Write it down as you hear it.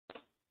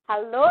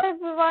Hello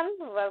everyone,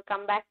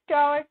 welcome back to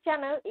our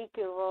channel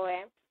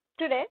EQOA.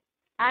 Today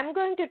I am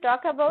going to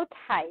talk about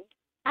high.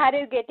 Are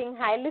you getting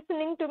high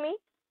listening to me?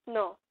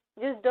 No,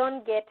 just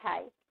don't get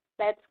high.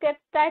 Let's get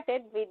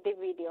started with the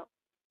video.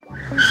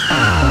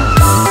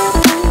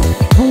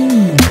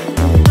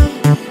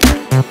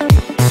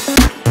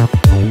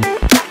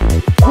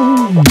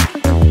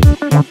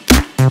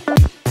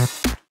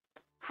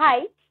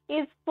 High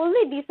is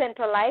fully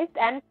decentralized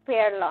and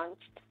fair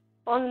launched.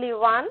 Only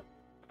one,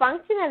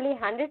 functionally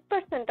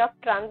 100% of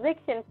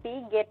transaction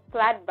fee gets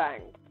flat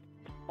burned.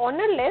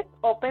 Ownerless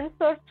open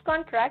source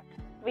contract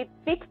with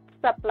fixed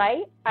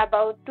supply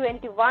about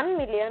 21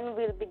 million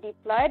will be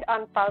deployed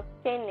on Pulse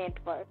Chain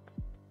network.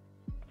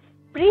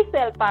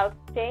 Pre-sale Pulse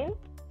Chain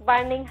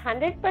burning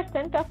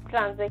 100% of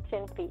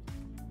transaction fee.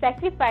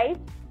 Sacrifice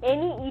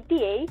any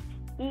ETH,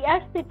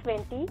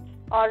 ERC20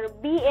 or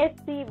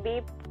BSC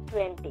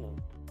BIP20.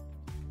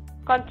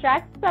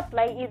 Contract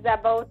supply is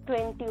about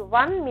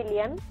 21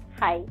 million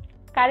high.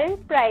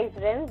 Current price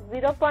range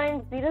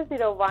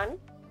 0.001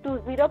 to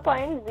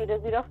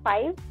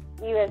 0.005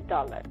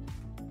 US$.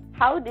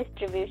 How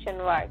distribution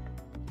works?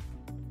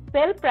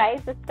 Sale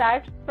price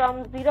starts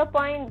from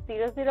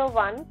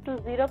 0.001 to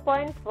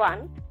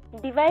 0.1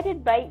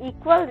 divided by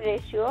equal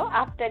ratio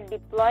after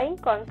deploying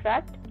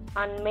contract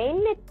on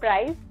mainnet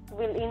price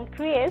will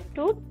increase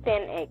to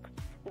 10x.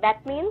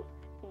 That means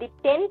the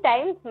 10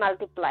 times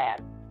multiplier.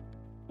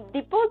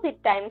 Deposit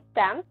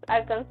timestamps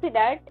are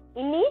considered.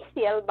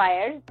 Initial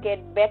buyers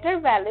get better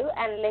value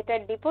and later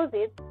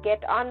deposits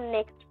get on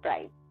next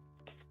price.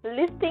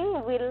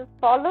 Listing will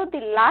follow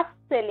the last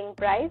selling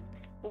price,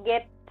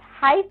 get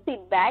high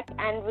feedback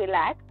and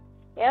relax,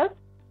 else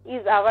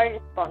is our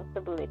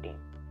responsibility.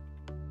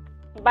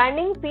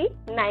 Burning fee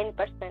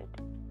 9%.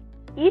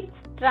 Each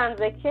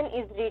transaction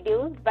is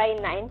reduced by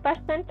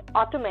 9%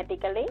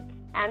 automatically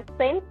and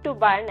sent to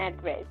burn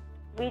address,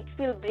 which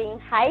will bring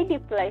high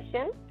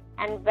deflation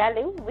and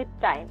value with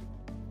time.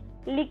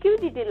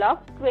 Liquidity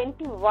lock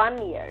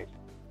 21 years.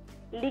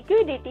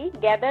 Liquidity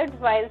gathered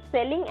while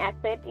selling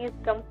asset is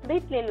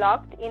completely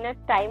locked in a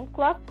time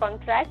clock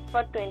contract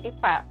for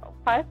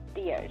 21st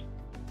years.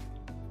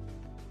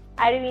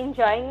 Are you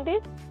enjoying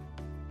this?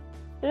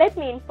 Let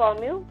me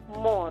inform you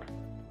more.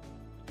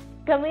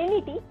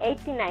 Community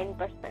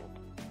 89%.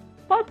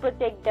 For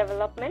project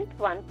development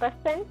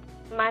 1%,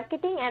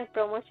 marketing and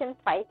promotion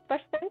 5%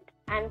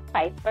 and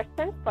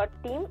 5% for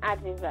team are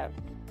reserved.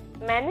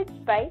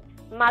 Managed by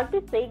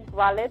multi-sig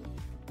wallets,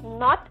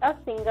 not a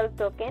single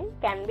token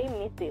can be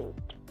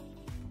misused.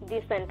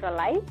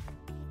 Decentralized.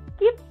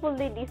 Keep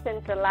fully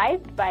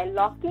decentralized by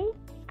locking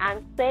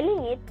and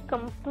selling it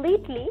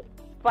completely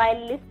while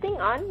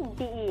listing on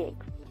DEX.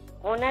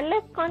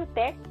 Ownerless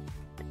context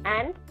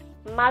and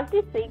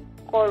multi-sig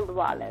cold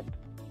wallets.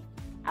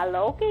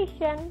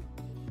 Allocation.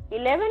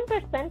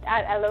 11%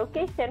 are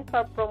allocation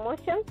for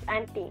promotions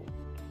and teams.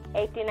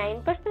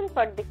 89%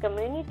 for the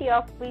community,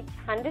 of which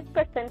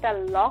 100% are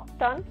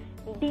locked on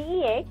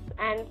DEX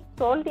and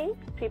sold in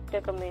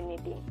crypto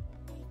community.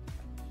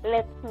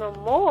 Let's know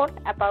more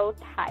about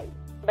high,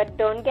 but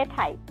don't get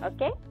high,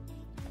 okay?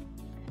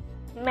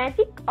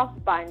 Magic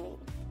of burning.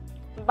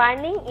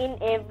 Burning in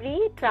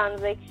every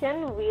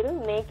transaction will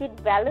make it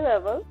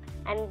valuable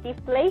and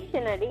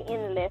deflationary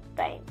in less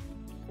time.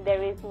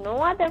 There is no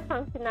other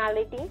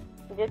functionality.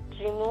 Just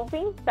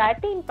removing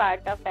certain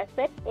part of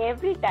asset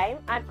every time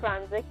a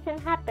transaction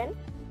happens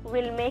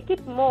will make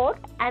it more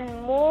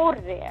and more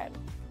rare.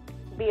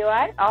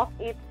 Beware of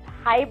its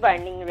high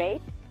burning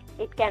rate.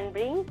 It can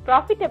bring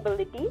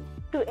profitability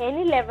to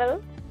any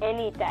level,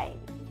 anytime.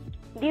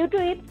 Due to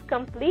its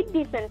complete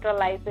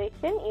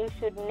decentralization, you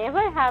should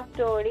never have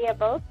to worry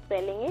about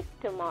selling it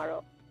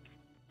tomorrow.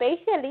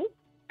 Specially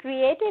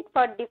created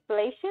for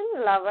deflation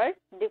lovers,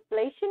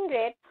 deflation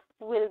rate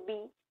will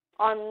be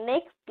on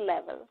next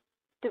level.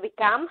 To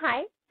become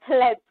high,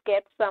 let's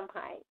get some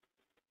high.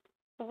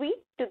 We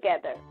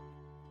together.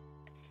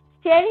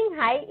 Sharing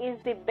high is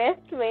the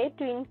best way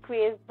to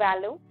increase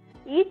value.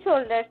 Each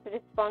holder's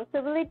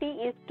responsibility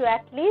is to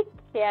at least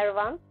share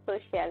one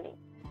socially.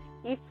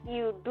 If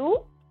you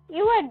do,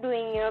 you are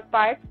doing your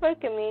part for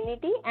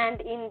community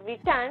and in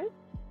return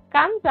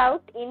comes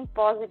out in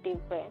positive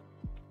way.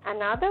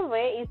 Another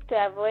way is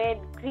to avoid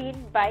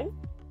greed by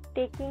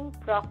taking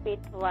profit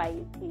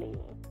wisely.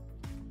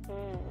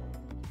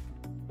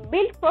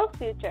 Built for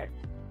future.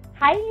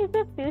 High is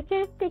a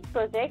futuristic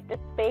project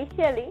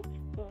especially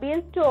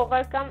built to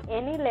overcome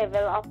any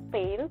level of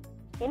fails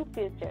in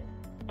future.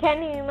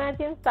 Can you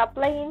imagine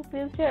supply in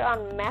future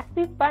on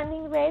massive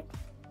burning rates?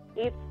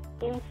 It's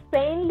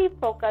insanely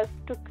focused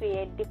to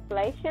create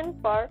deflation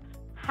for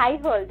high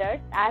holders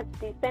as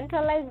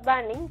decentralized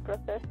burning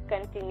process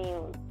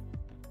continues.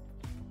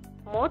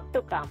 More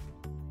to come.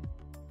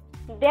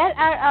 There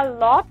are a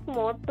lot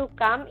more to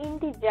come in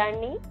the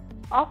journey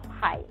of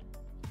high.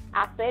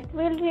 Asset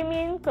will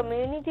remain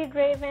community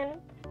driven.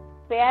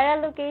 Fair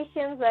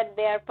allocations are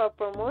there for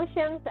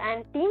promotions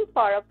and team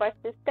for a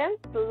persistent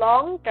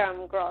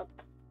long-term growth.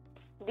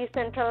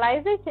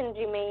 Decentralization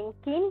remains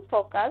keen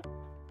focus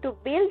to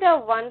build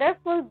a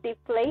wonderful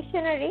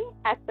deflationary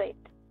asset.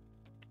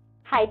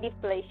 High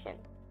deflation.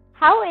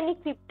 How any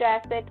crypto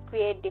asset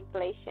create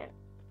deflation?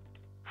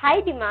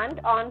 High demand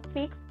on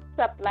fixed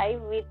supply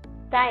with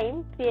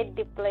time create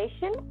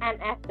deflation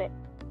and asset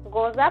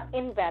goes up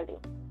in value.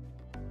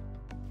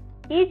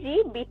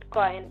 E.g.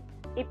 Bitcoin,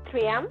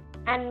 Ethereum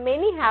and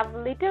many have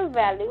little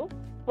value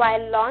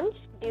while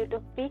launched due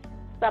to fixed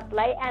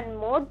supply and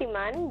more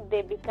demand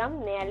they become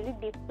nearly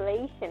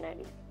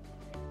deflationary.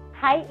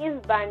 High is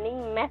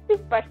burning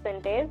massive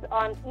percentage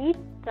on each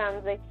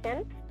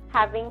transaction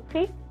having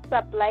fixed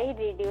supply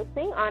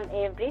reducing on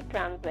every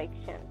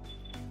transaction.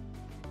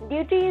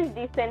 Due to its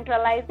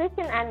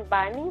decentralization and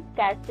burning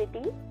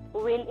scarcity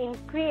will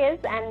increase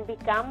and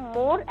become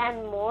more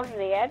and more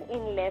rare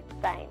in less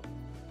time.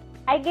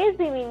 I guess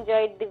you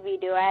enjoyed the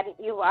video and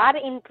you are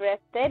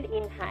interested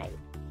in high.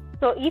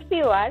 So if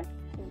you are,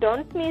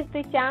 don't miss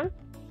the chance,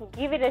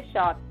 give it a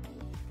shot.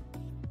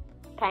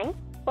 Thanks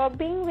for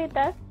being with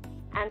us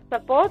and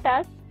support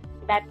us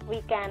that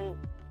we can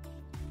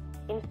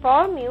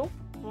inform you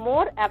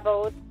more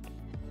about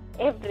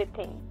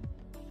everything.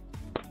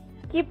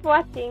 Keep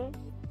watching.